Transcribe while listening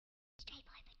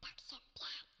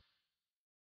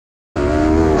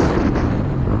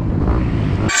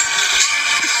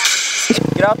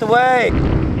Get out the way.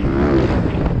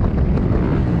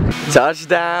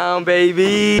 Touchdown,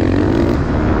 baby.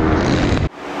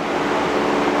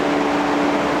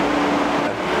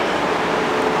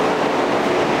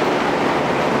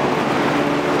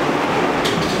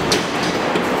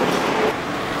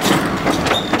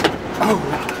 Oh,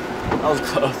 that was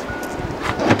close.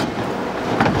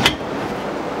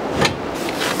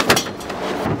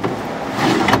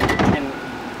 And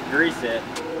grease it.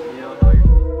 You know how you're.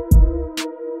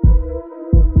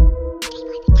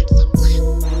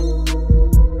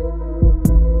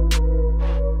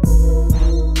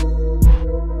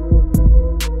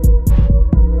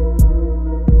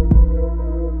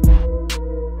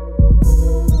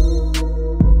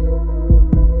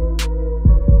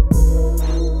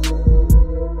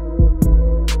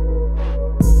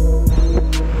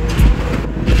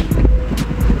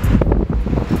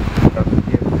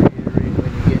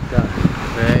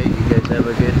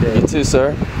 You too,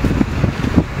 sir.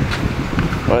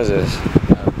 What is this?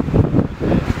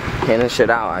 Handing shit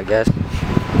out, I guess.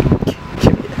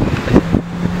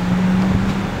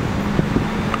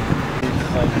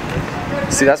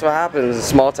 See, that's what happens in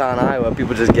small town Iowa.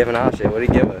 People just giving out shit. What do you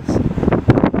give us?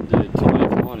 Dude, too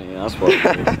much money. That's what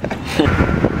it is.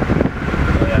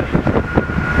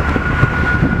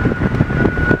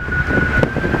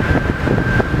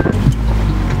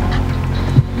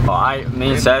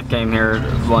 Me and Seth came here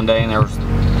one day and there was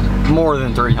more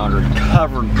than 300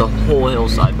 covered the whole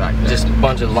hillside back there. Just a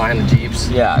bunch of line of Jeeps.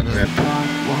 Yeah. Just...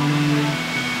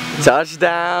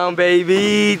 Touchdown,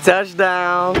 baby!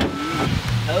 Touchdown!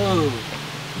 Oh.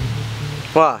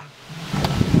 What?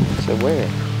 So where?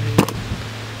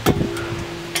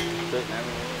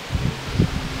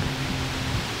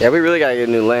 Yeah, we really gotta get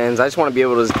a new lens. I just want to be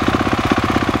able to.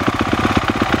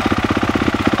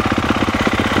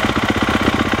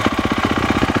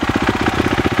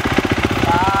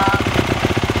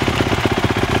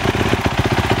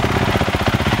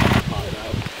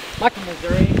 Michael,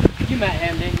 Missouri. You met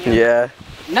him, didn't you? Yeah.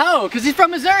 No, because he's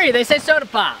from Missouri. They say soda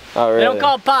pop. Oh, really? They don't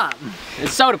call it pop.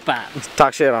 It's soda pop.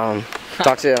 Talk shit on him.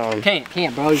 Talk shit on him.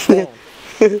 Can't, bro. He's full.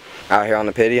 Out here on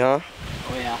the pity, huh?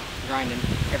 Oh, yeah. Grinding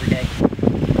every day.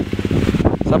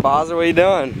 What's up, Bozzer? What you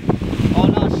doing? Oh,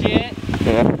 no shit.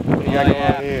 Yeah. What you got going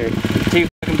on here? Two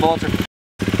fucking bolts are...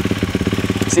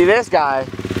 See this guy?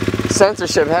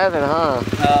 Censorship heaven, huh?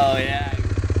 Oh, yeah.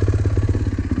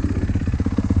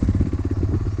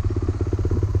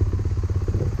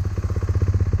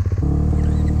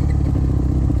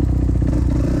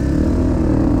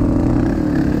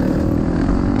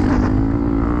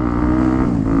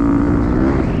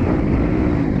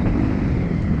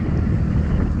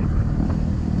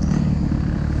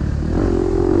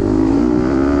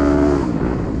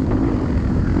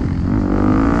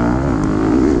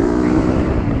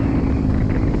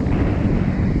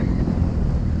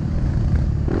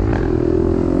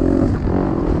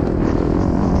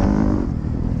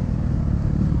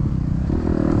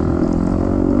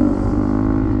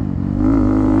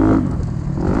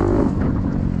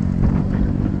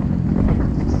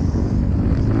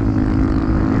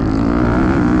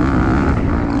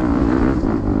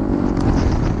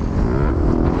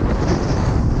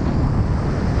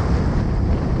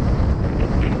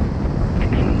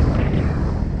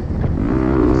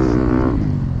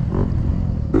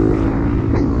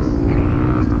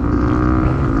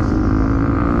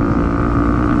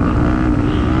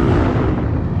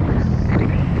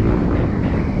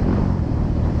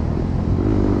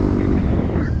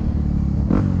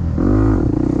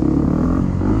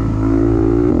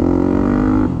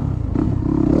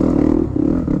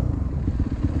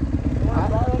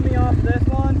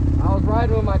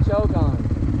 With my choke on.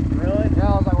 Really?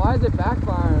 Yeah, I was like, why is it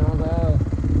backfiring? I was like, oh.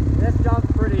 This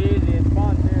jump's pretty easy. It's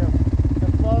fun too.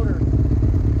 The floaters.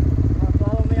 Want to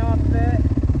follow me off a bit?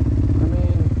 I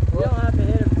mean, You don't have to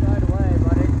hit it right away,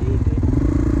 but it's easy.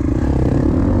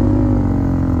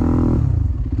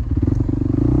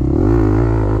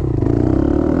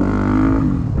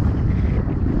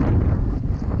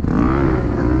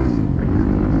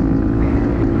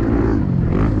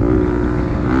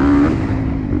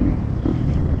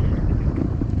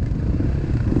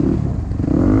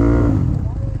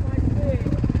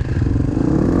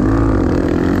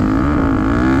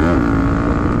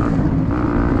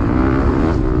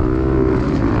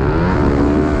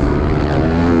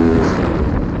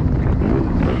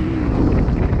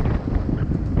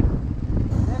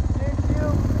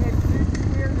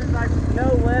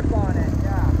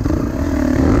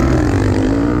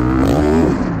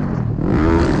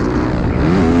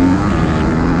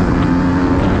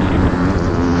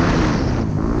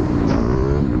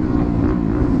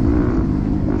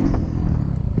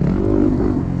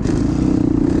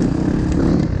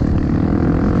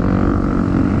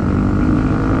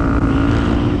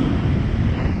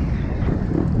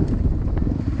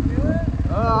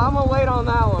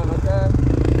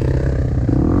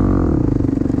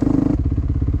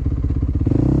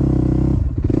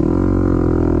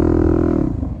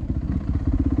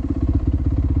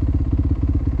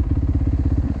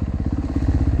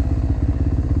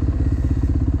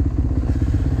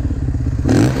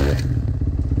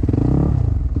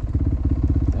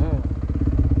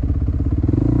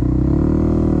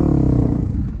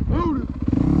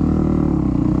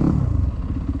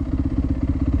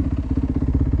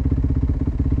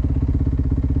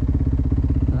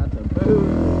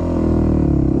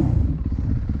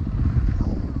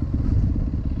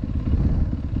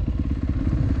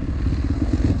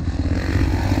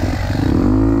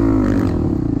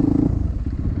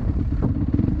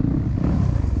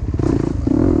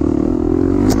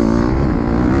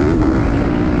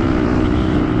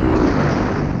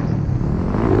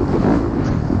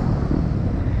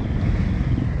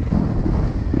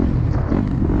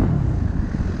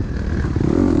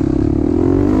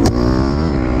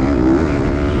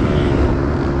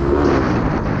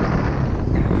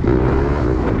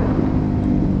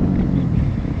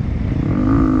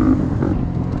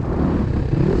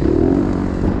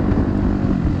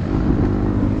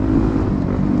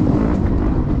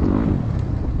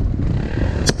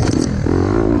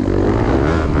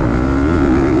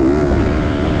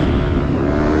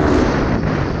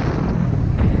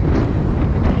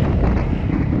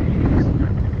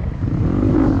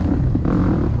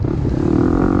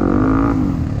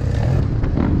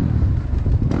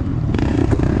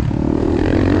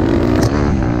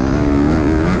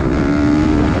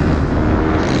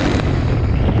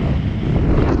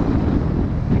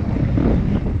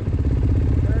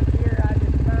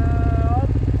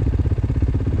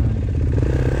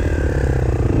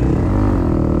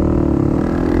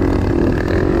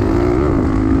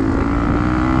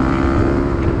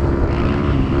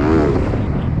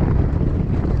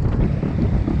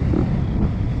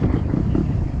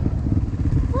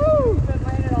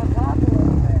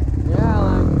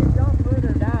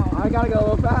 go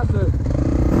a little faster.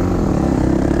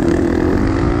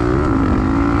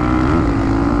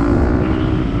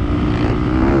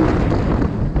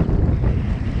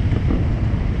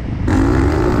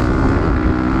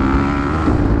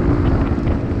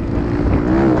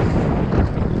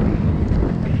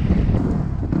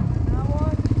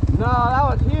 No, that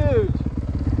was huge.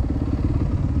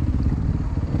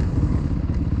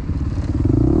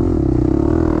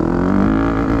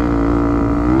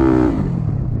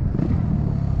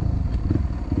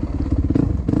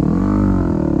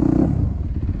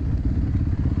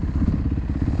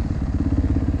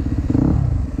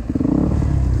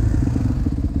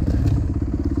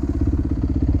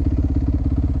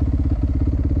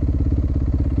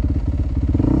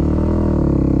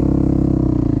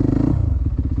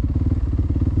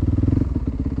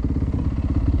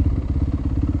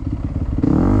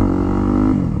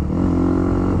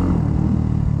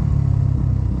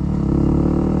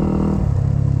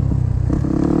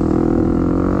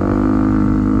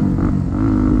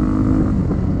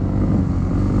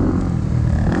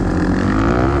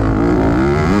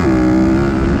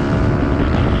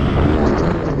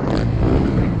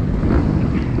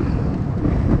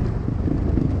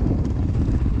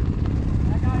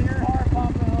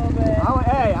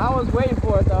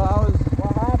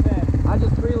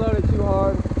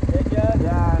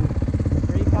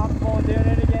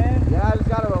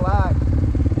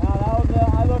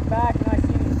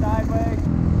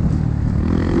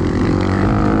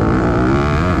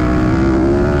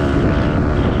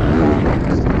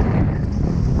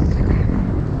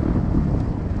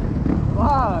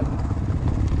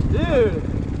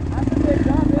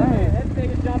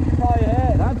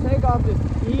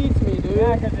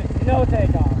 No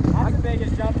takeoff. That's the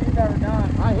biggest jump you've ever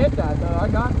done. I hit that though, I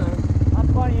got that.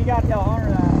 That's funny, you gotta tell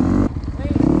Hunter that.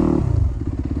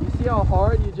 You see how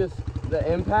hard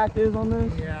the impact is on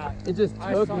this? Yeah. It just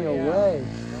took me away.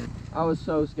 I was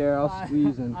so scared, I was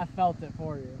squeezing. I felt it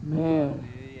for you. Man.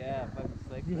 Yeah, fucking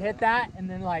slick. You hit that and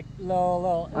then like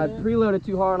low. I preloaded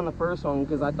too hard on the first one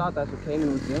because I thought that's what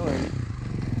Kanan was doing.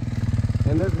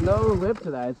 And there's no lip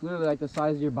to that. It's literally like the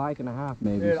size of your bike and a half,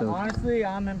 maybe. Dude, so. honestly,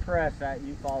 I'm impressed that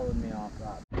you followed me off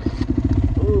that.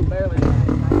 Ooh, barely.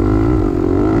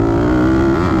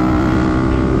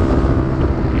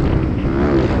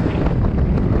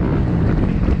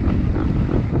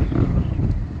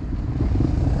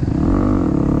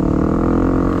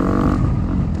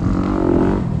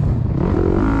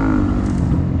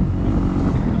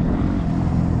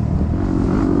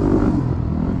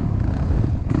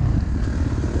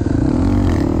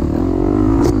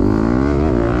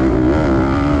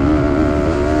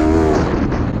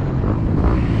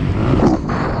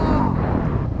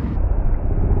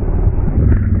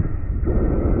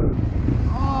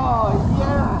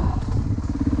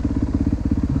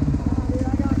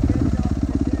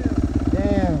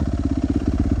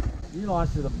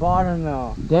 To the bottom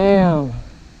though. Damn.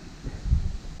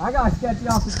 I got sketchy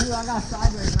off the two. I got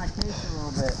sideways and I cased a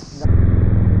little bit.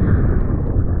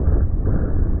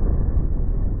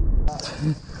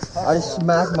 I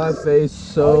smacked my face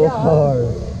so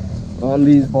hard on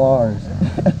these bars.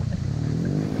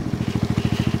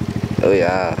 Oh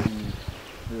yeah.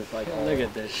 Like, look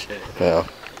at this shit. Yeah.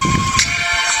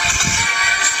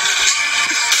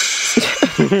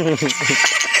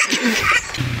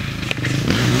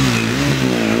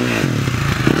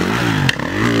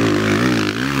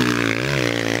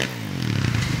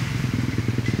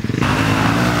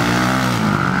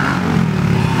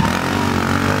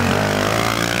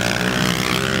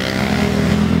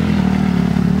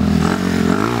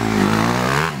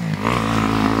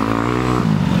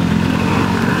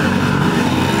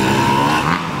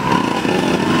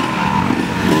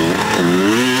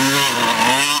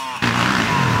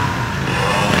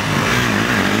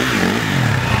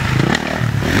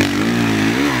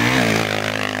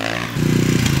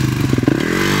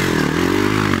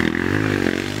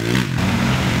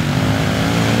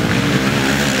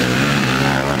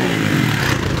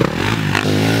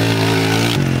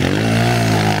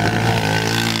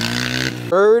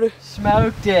 Bird?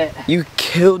 Smoked it. You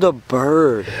killed a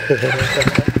bird.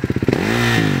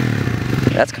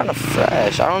 That's kind of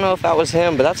fresh. I don't know if that was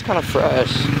him, but that's kind of fresh.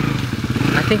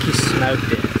 I think he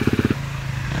smoked it.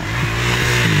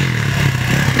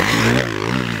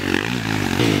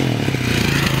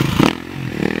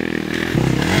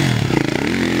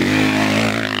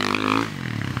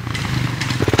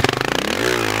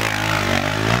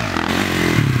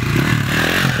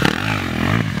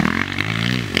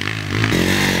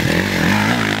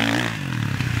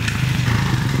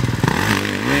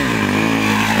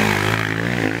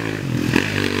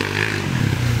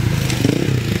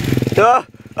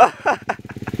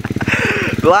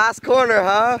 Last corner,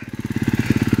 huh?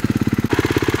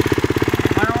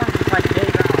 My arms just like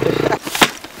gave out.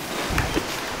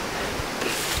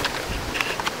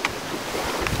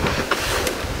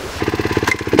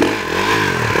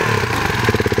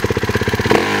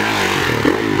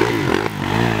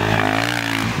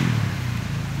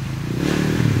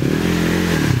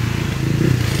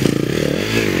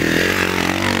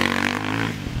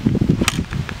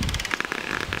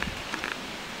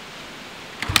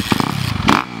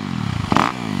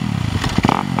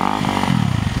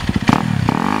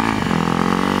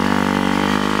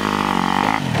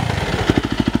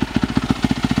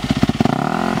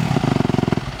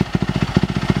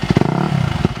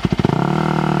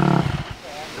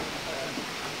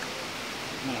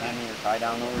 Tie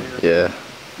down over here. Yeah.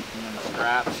 And then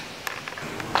straps.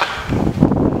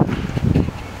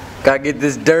 Gotta get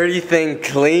this dirty thing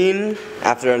clean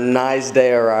after a nice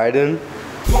day of riding.